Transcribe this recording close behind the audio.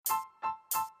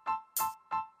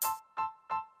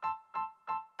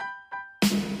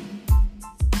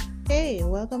Hey,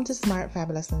 welcome to Smart,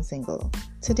 Fabulous, and Single.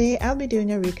 Today I'll be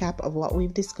doing a recap of what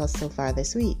we've discussed so far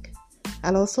this week.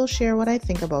 I'll also share what I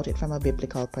think about it from a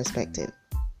biblical perspective.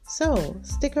 So,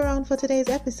 stick around for today's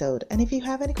episode, and if you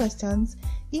have any questions,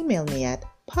 email me at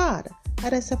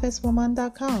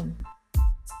pod@sfswoman.com.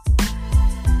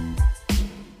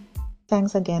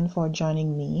 Thanks again for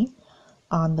joining me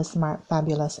on the Smart,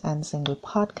 Fabulous, and Single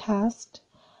podcast.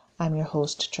 I'm your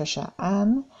host, Trisha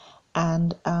Ann.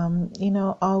 And,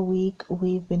 all week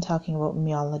we've been talking about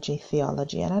me-ology,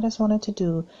 theology, and I just wanted to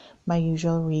do my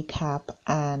usual recap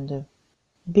and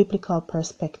biblical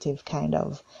perspective kind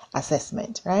of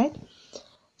assessment, right?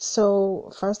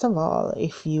 So, first of all,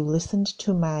 if you listened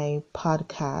to my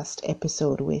podcast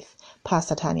episode with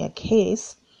Pastor Tanya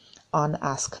Case on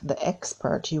Ask the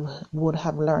Expert, you would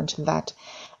have learned that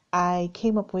I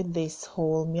came up with this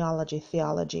whole me-ology,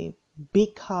 theology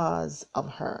because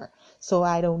of her. So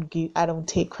I don't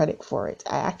take credit for it.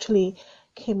 I actually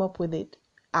came up with it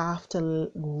after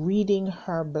reading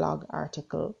her blog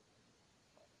article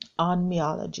on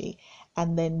me-ology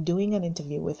and then doing an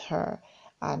interview with her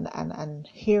and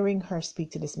hearing her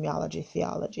speak to this me-ology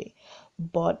theology.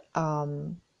 But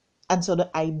and so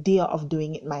the idea of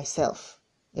doing it myself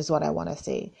is what I want to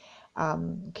say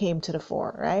came to the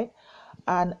fore, right?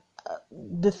 And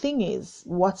the thing is,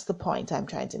 what's the point I'm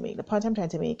trying to make? The point I'm trying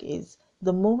to make is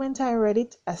the moment I read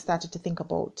it, I started to think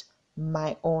about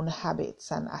my own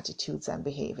habits and attitudes and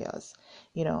behaviors.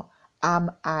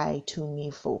 Am I too me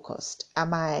focused?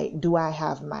 Do I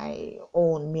have my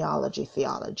own me-ology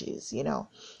theologies?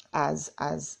 As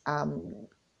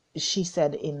she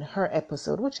said in her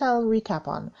episode, which I'll recap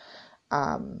on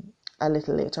a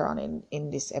little later on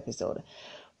in this episode.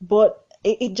 But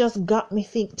it just got me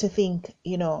to think,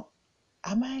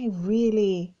 am I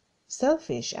really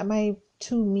selfish? Am I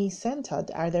too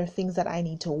me-centered? Are there things that I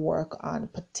need to work on,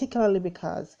 particularly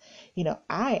because,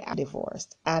 I am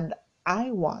divorced and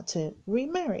I want to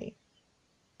remarry?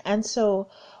 And so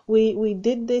we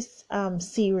did this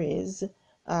series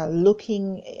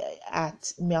looking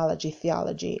at me-ology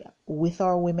theology with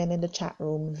our women in the chat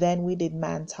room. Then we did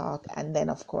Man Talk, and then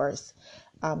of course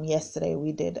yesterday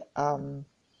we did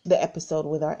the episode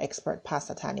with our expert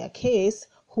Pastor Tanya Case,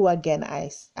 who again I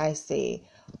say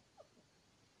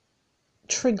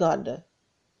triggered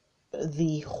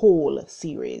the whole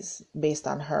series based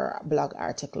on her blog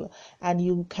article. And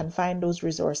you can find those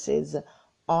resources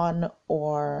on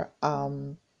our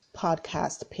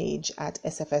podcast page at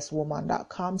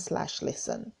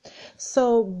sfswoman.com/listen.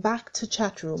 So back to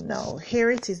chat room now. Here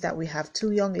it is that we have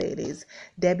two young ladies,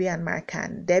 Debbie and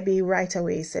Marcan. Debbie right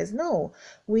away says, no,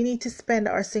 we need to spend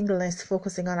our singleness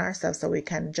focusing on ourselves so we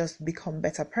can just become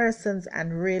better persons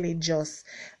and really just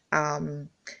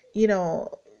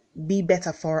be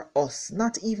better for us,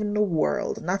 not even the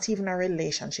world, not even a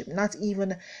relationship, not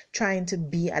even trying to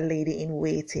be a lady in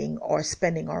waiting or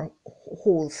spending our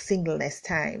whole singleness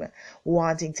time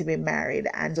wanting to be married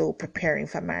and so preparing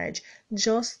for marriage.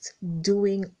 Just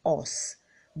doing us,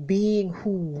 being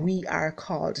who we are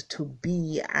called to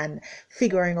be and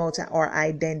figuring out our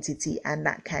identity and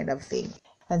that kind of thing.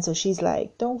 And so she's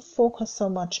like, don't focus so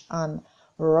much on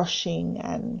rushing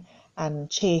and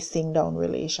chasing down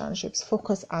relationships.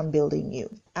 Focus on building you,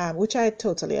 which I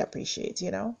totally appreciate,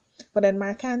 But then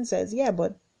Marcan says, yeah,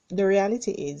 but the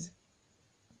reality is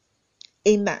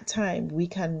in that time we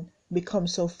can become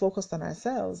so focused on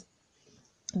ourselves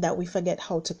that we forget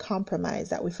how to compromise,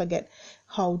 that we forget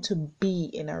how to be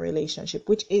in a relationship,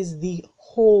 which is the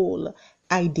whole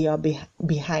idea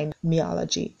behind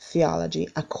me-ology theology,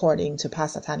 according to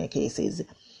Pastor Tanya Case's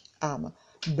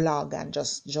blog and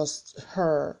just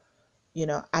her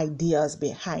ideas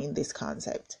behind this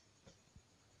concept.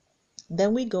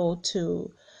 Then we go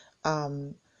to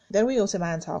Man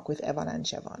Talk with Evan and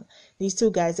Chevon. These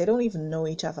two guys, they don't even know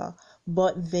each other,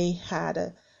 but they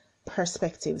had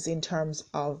perspectives in terms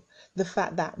of the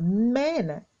fact that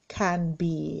men can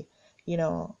be,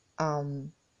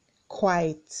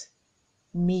 quite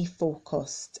me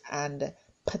focused, and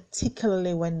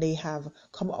particularly when they have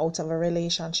come out of a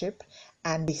relationship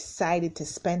and decided to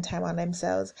spend time on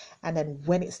themselves, and then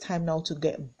when it's time now to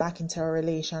get back into a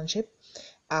relationship,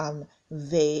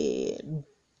 they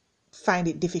find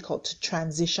it difficult to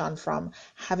transition from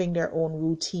having their own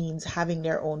routines, having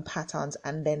their own patterns,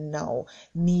 and then now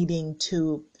needing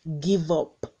to give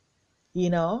up,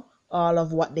 all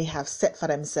of what they have set for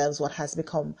themselves, what has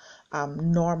become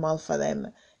normal for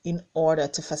them, in order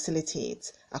to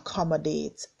facilitate,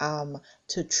 accommodate,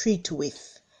 to treat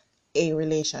with a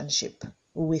relationship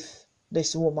with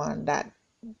this woman that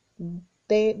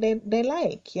they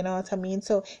like, you know what I mean?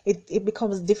 So it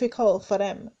becomes difficult for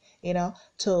them,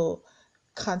 to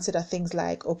consider things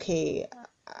like, okay,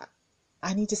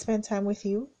 I need to spend time with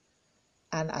you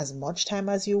and as much time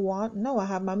as you want. No, I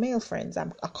have my male friends.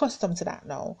 I'm accustomed to that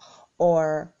now.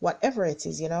 Or whatever it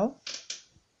is,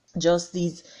 just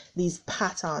these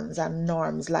patterns and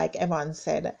norms, like Evan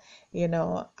said,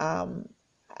 I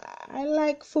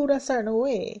like food a certain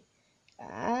way.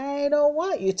 I don't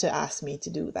want you to ask me to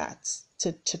do that,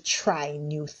 to try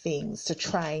new things, to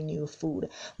try new food.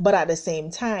 But at the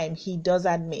same time, he does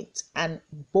admit, and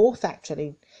both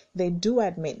actually, they do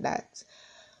admit that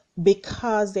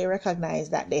because they recognize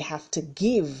that they have to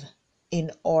give in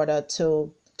order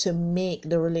to make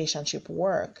the relationship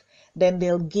work, then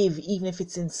they'll give even if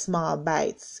it's in small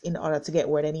bites in order to get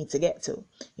where they need to get to.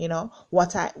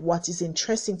 What is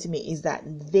interesting to me is that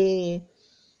they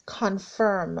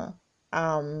confirm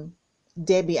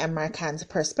Debbie and Marcan's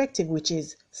perspective, which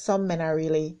is some men are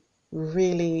really,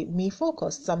 really me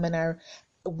focused. Some men are,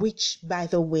 which by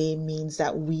the way means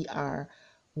that we are,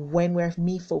 when we're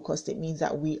me focused, it means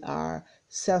that we are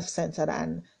self-centered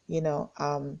and,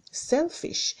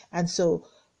 selfish. And so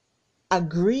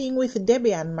agreeing with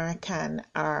Debbie and Marcan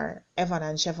are Evan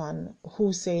and Chevon,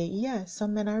 who say, yeah,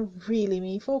 some men are really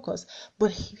me focused.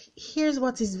 But here's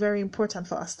what is very important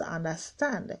for us to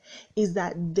understand is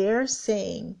that they're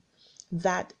saying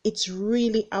that it's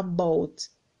really about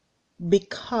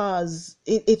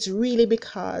it's really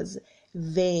because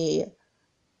they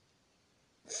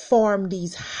form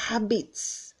these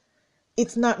habits.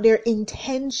 It's not their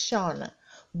intention,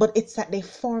 but it's that they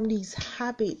form these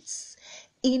habits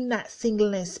in that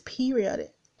singleness period.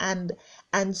 And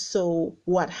so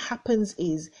what happens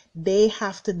is they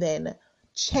have to then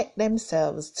check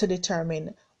themselves to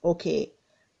determine, okay,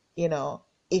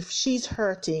 if she's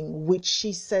hurting, which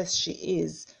she says she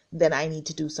is, then I need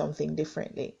to do something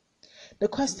differently. The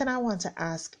question I want to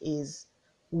ask is,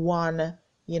 one,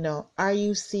 are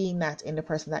you seeing that in the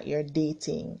person that you're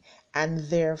dating, and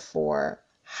therefore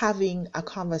having a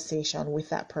conversation with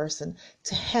that person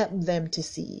to help them to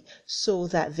see so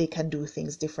that they can do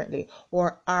things differently?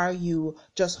 Or are you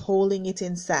just holding it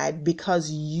inside because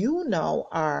you now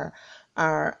are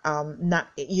not,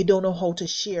 you don't know how to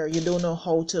share, you don't know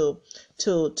how to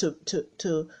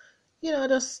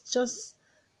just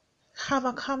have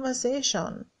a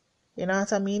conversation. You know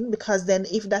what I mean? Because then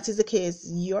if that is the case,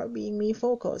 you're being me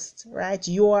focused, right?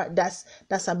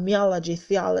 That's a me-ology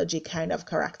theology kind of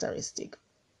characteristic.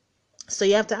 So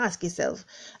you have to ask yourself,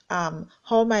 how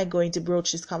am I going to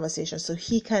broach this conversation so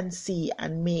he can see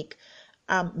and make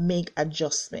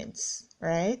adjustments,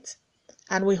 right?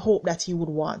 And we hope that you would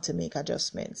want to make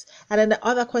adjustments. And then the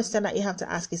other question that you have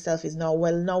to ask yourself is, now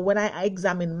when I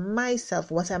examine myself,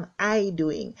 what am I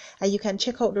doing? And you can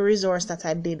check out the resource that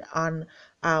I did on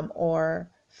our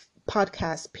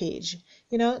podcast page.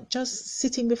 Just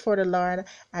sitting before the Lord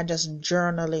and just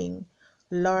journaling.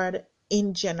 Lord,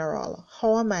 in general,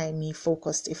 how am I me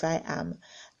focused if I am?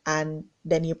 And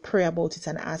then you pray about it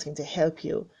and ask him to help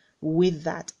you with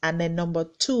that. And then number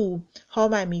two, how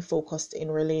am I me focused in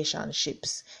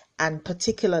relationships, and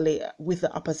particularly with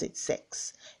the opposite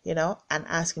sex, and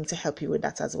ask him to help you with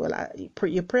that as well.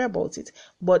 You pray about it,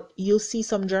 but you'll see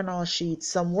some journal sheets,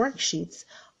 some worksheets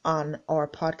on our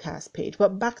podcast page.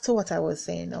 But back to what I was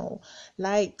saying now,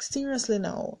 like seriously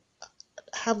now,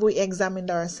 have we examined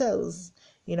ourselves?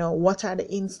 What are the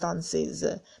instances?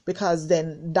 Because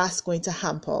then that's going to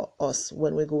hamper us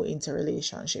when we go into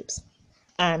relationships.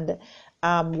 And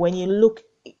when you look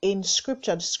in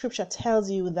scripture, the scripture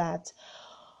tells you that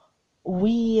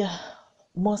we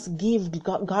must give.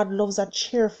 God loves a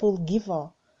cheerful giver.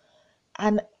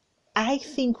 And I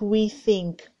think we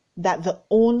think that the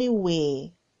only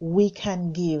way we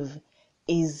can give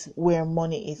is where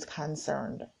money is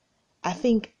concerned.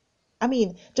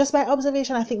 Just by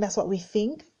observation, I think that's what we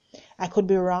think. I could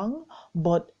be wrong,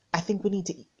 but I think we need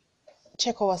to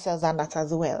check ourselves on that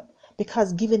as well.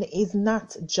 Because giving is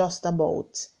not just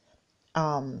about,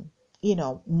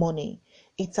 money.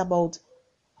 It's about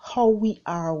how we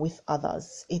are with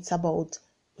others. It's about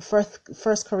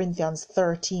First Corinthians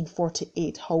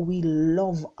 13:48, how we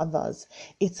love others.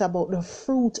 It's about the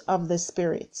fruit of the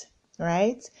Spirit,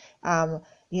 right?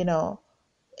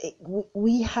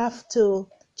 We have to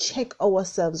check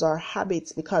ourselves, our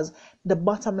habits, because the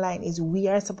bottom line is we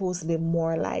are supposed to be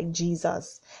more like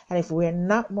Jesus. And if we're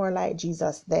not more like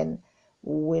Jesus, then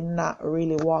we're not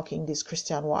really walking this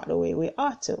Christian walk the way we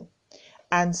ought to.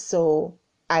 And so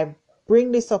I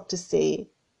bring this up to say,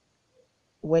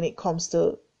 when it comes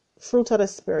to fruit of the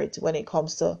Spirit, when it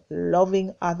comes to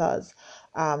loving others,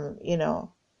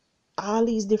 all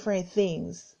these different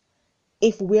things,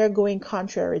 if we're going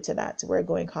contrary to that, we're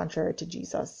going contrary to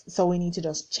Jesus. So we need to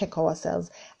just check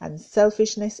ourselves. And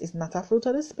selfishness is not a fruit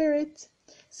of the Spirit.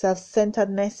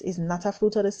 Self-centeredness is not a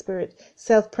fruit of the Spirit.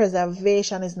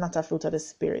 Self-preservation is not a fruit of the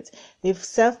Spirit. If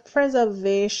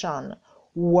self-preservation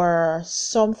were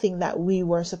something that we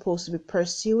were supposed to be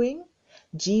pursuing,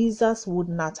 Jesus would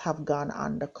not have gone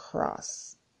on the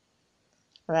cross.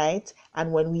 Right?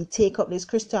 And when we take up this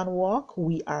Christian walk,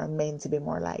 we are meant to be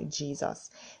more like Jesus.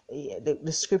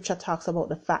 The scripture talks about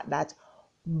the fact that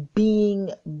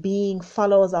being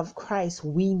followers of Christ,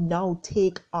 we now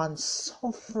take on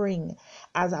suffering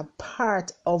as a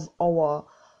part of our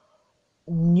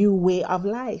new way of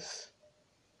life.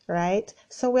 Right?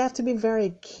 So we have to be very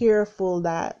careful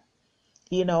that,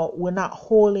 we're not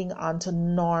holding on to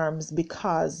norms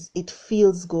because it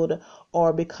feels good,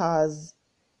 or because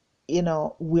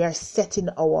we are setting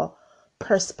our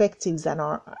perspectives and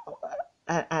our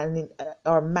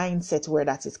mindset where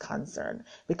that is concerned,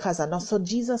 because and also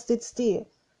Jesus did stay,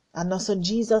 and also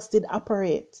Jesus did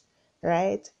operate,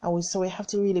 right? So we have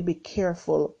to really be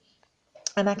careful.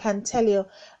 And I can tell you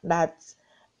that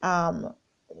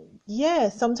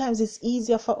sometimes it's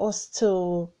easier for us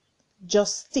to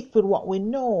just stick with what we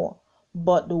know.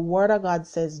 But the word of God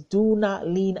says, do not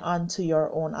lean onto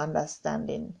your own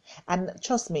understanding. And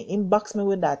trust me, inbox me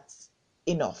with that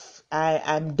enough.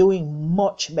 I'm doing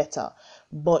much better.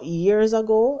 But years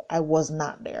ago, I was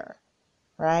not there,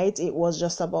 right? It was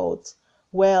just about,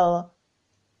 well,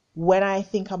 when I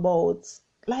think about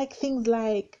things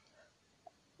like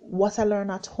what I learn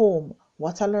at home,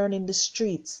 what I learn in the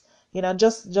streets,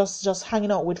 just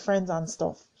hanging out with friends and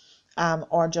stuff.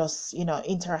 Or just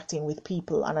interacting with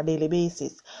people on a daily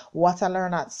basis, what I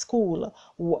learn at school,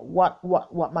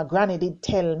 what my granny did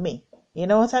tell me, you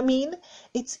know what I mean?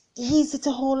 It's easy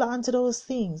to hold on to those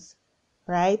things,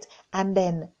 right? And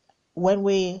then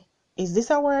is this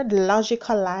a word,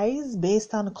 logicalize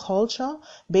based on culture,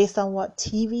 based on what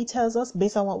TV tells us,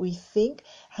 based on what we think?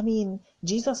 I mean,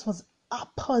 Jesus was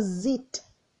opposite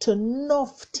to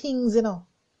enough things,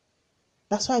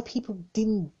 That's why people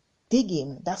didn't dig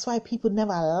him. That's why people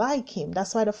never like him.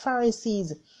 That's why the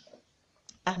Pharisees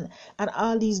and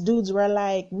all these dudes were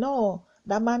like, no,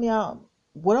 that man,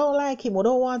 we don't like him. We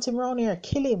don't want him around here.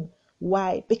 Kill him.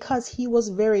 Why? Because he was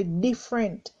very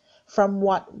different from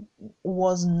what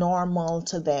was normal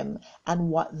to them and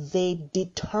what they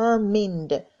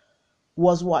determined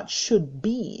was what should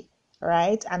be,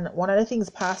 right? And one of the things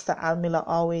Pastor Al Miller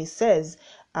always says,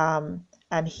 and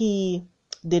he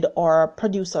did our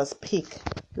producers pick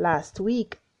last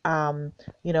week,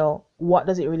 what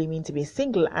does it really mean to be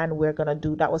single? And we're gonna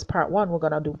do, that was part 1, we're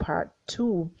gonna do part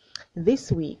 2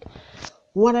 this week.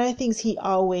 One of the things he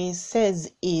always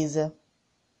says is,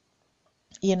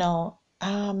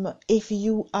 if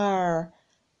you are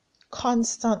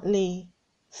constantly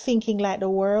thinking like the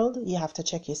world, you have to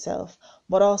check yourself.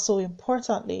 But also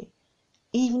importantly,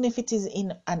 even if it is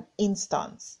in an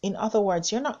instance, in other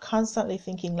words, you're not constantly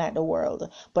thinking like the world,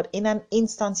 but in an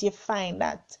instance you find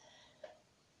that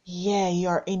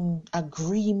you're in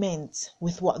agreement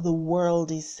with what the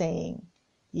world is saying,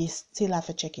 you still have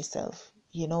to check yourself.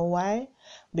 You know why?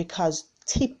 Because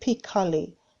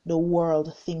typically the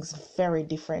world thinks very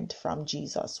different from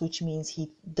Jesus, which means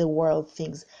the world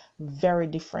thinks very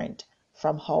different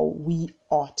from how we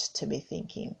ought to be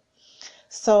thinking.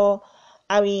 So,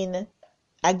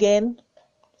 again,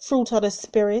 fruit of the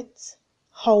Spirit,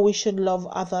 how we should love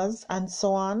others, and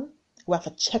so on. We have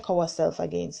to check ourselves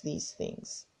against these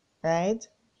things, right?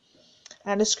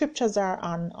 And the scriptures are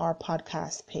on our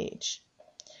podcast page.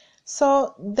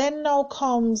 So then now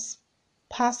comes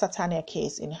Pastor Tanya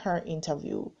Case in her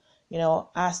interview,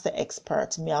 asked the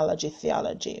expert, Me-ology,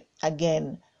 Theology,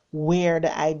 again, where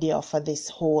the idea for this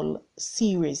whole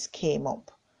series came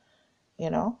up,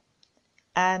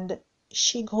 and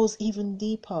she goes even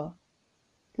deeper.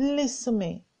 Listen to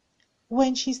me.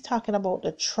 When she's talking about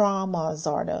the traumas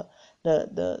or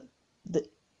the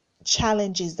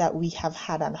challenges that we have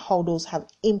had and how those have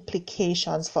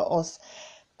implications for us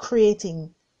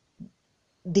creating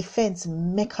defense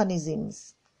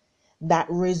mechanisms that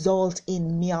result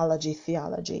in me-ology,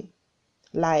 theology.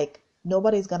 Like,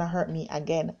 nobody's gonna hurt me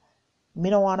again. Me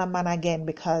don't want a man again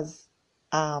because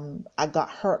I got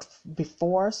hurt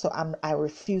before, so I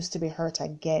refuse to be hurt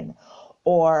again.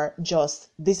 Or just,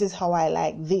 this is how I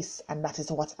like this and that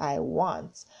is what I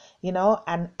want, and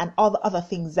all the other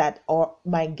things that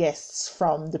my guests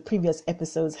from the previous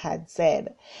episodes had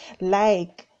said.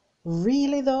 Like,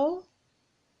 really though?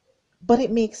 But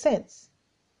it makes sense,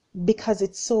 because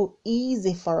it's so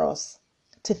easy for us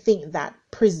to think that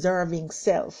preserving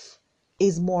self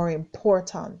is more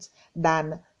important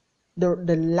than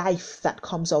the life that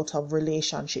comes out of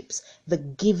relationships, the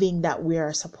giving that we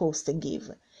are supposed to give.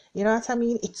 You know what I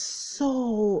mean? It's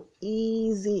so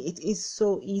easy. It is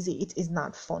so easy. It is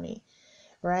not funny,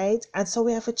 right? And so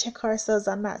we have to check ourselves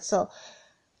on that. So,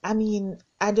 I mean,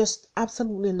 I just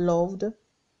absolutely loved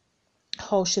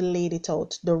how she laid it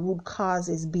out. The root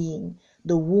causes being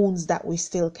the wounds that we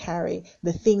still carry,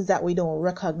 the things that we don't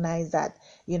recognize that,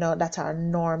 that are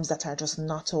norms, that are just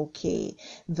not okay,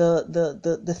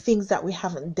 the things that we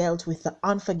haven't dealt with, the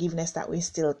unforgiveness that we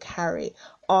still carry.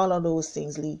 All of those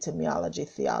things lead to me-ology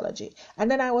theology.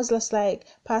 And then I was just like,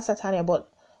 Pastor Tanya, but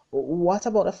what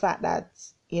about the fact that,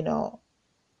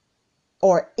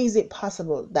 or is it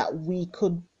possible that we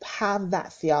could have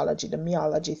that theology, the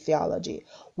me-ology theology,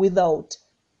 without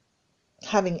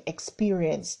having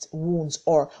experienced wounds,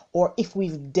 or if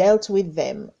we've dealt with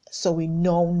them so we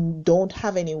don't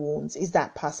have any wounds? Is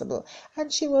that possible?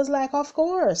 And she was like, of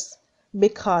course,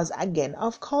 because again,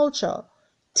 of culture,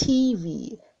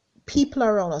 TV, people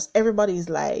around us, everybody's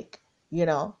like,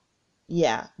 yeah,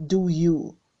 do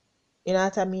you. You know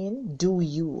what I mean? Do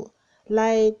you.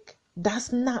 Like,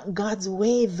 that's not God's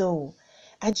way, though.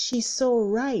 And she's so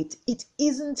right. It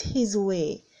isn't his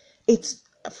way. It's,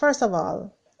 first of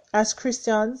all, as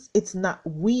Christians, it's not,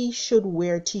 we should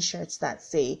wear t-shirts that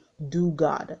say, do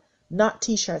God. Not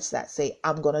t-shirts that say,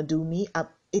 I'm going to do me.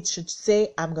 It should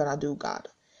say, I'm going to do God.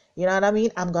 You know what I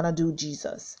mean? I'm going to do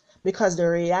Jesus. Because the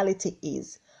reality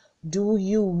is, do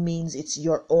you means it's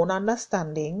your own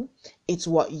understanding. It's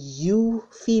what you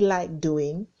feel like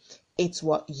doing. It's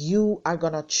what you are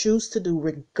going to choose to do,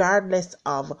 regardless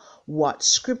of what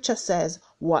scripture says,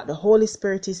 what the Holy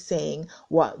Spirit is saying,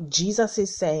 what Jesus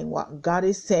is saying, what God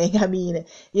is saying. I mean,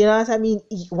 you know what I mean?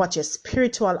 What your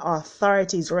spiritual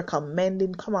authority is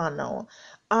recommending. Come on now.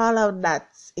 All of that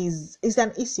is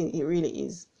an issue. It really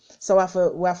is. So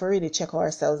we have to really check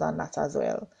ourselves on that as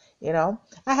well.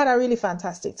 I had a really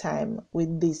fantastic time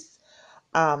with this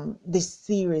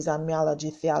series on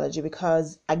me-ology theology,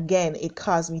 because again, it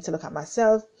caused me to look at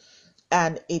myself,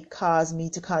 and it caused me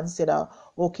to consider,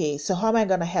 okay, so how am I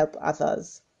going to help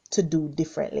others to do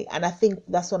differently? And I think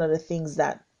that's one of the things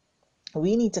that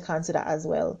we need to consider as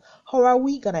well. How are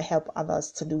we going to help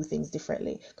others to do things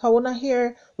differently?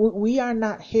 Because we are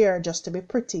not here just to be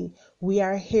pretty. We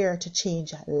are here to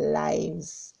change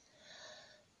lives.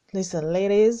 Listen,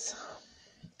 ladies,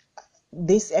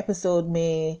 this episode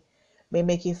may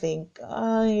make you think,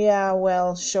 oh yeah,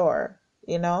 well, sure,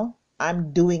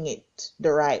 I'm doing it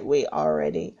the right way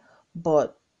already.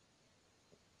 But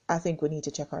I think we need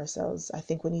to check ourselves. I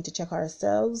think we need to check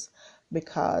ourselves,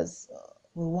 because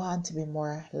we want to be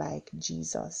more like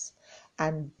Jesus.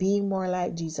 And being more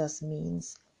like Jesus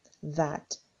means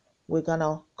that we're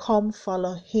gonna come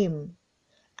follow him.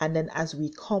 And then as we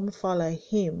come follow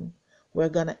him, we're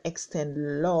gonna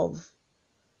extend love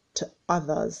to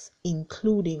others,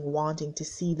 including wanting to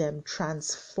see them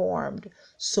transformed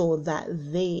so that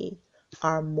they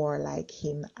are more like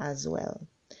him as well.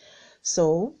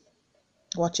 So,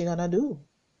 what you gonna do?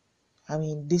 I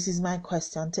mean, this is my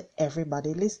question to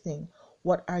everybody listening.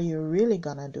 What are you really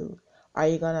gonna do? Are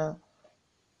you gonna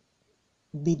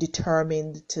be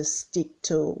determined to stick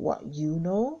to what you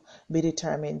know? Be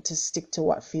determined to stick to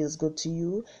what feels good to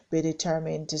you? Be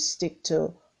determined to stick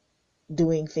to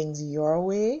doing things your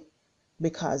way,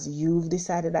 because you've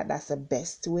decided that that's the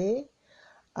best way,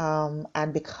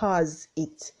 and because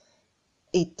it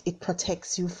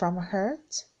protects you from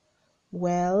hurt?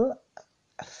 Well,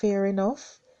 fair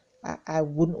enough. I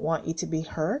wouldn't want you to be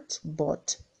hurt,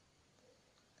 but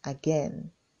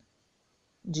again,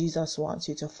 Jesus wants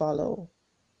you to follow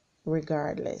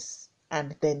regardless,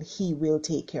 and then he will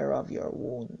take care of your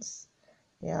wounds.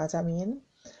 You know what I mean?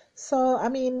 So, I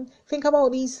mean, think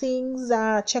about these things.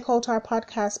 Check out our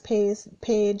podcast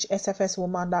page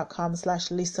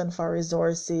sfswoman.com/listen for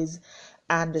resources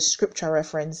and the scripture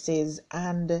references.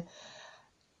 And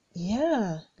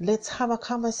yeah, let's have a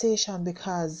conversation,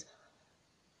 because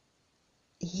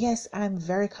yes, I'm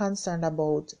very concerned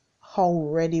about how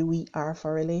ready we are for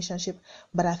a relationship,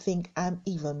 but I think I'm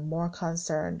even more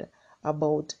concerned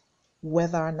about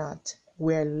whether or not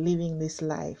we're living this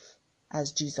life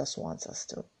as Jesus wants us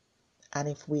to. And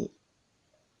if we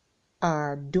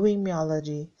are doing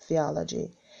me-ology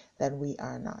theology, then we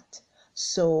are not.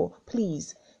 So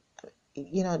please,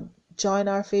 join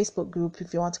our Facebook group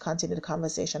if you want to continue the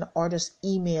conversation, or just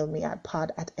email me at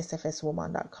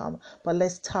pod@sfswoman.com. But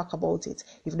let's talk about it.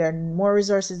 If there are more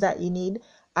resources that you need,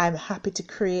 I'm happy to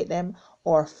create them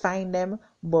or find them,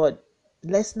 but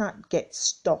let's not get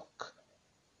stuck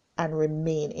and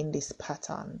remain in this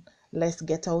pattern. Let's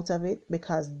get out of it,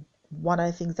 because one of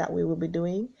the things that we will be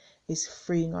doing is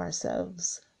freeing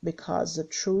ourselves, because the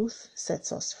truth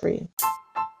sets us free.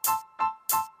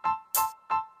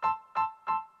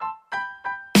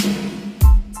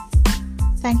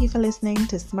 Thank you for listening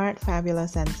to Smart,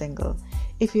 Fabulous, and Single.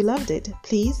 If you loved it,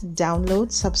 please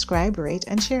download, subscribe, rate,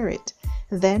 and share it.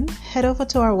 Then head over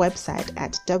to our website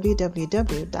at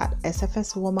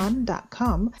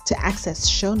www.sfswoman.com to access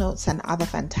show notes and other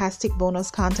fantastic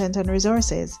bonus content and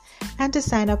resources, and to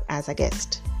sign up as a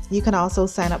guest. You can also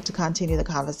sign up to continue the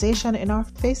conversation in our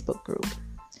Facebook group.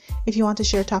 If you want to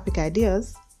share topic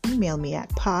ideas, email me at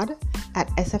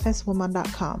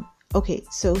pod@sfswoman.com. Okay,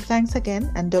 so thanks again,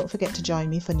 and don't forget to join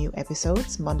me for new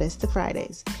episodes Mondays to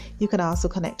Fridays. You can also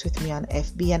connect with me on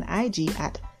FB and IG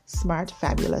at Smart,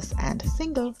 Fabulous, and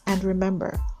Single. And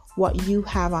remember, what you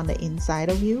have on the inside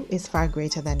of you is far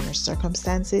greater than your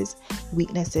circumstances,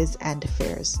 weaknesses, and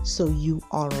fears. So you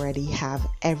already have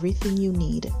everything you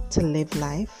need to live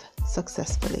life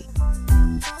successfully.